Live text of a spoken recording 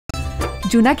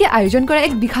জোনাকে আয়োজন কৰা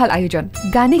এক বিশাল আয়োজন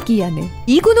গানে কি আনে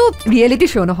ই কোনো ৰিয়েলিটি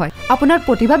শ্ব' নহয় আপোনাৰ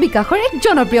প্ৰতিভা বিকাশৰ এক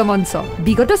জনপ্ৰিয় মঞ্চ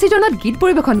বিগত ছিজনত গীত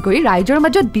পৰিৱেশন কৰি ৰাইজৰ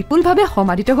মাজত বিপুলভাৱে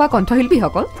সমাদিত হোৱা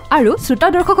কণ্ঠশিল্পীসকল আৰু শ্ৰোতা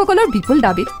দৰ্শকসকলৰ বিপুল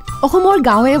দাবীত অসমৰ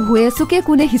গাঁৱে ভূঞে চুকে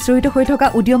কোণে সিঁচৰিত হৈ থকা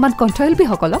উদীয়মান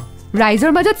কণ্ঠশিল্পীসকলক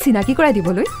ৰাইজৰ মাজত চিনাকি কৰাই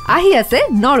দিবলৈ আহি আছে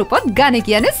নৰূপত গানে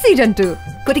কি আনে ছিজন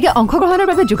 2 গতিকে অংশগ্ৰহণৰ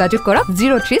বাবে যোগাযোগ কৰক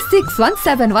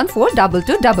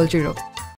 0361714220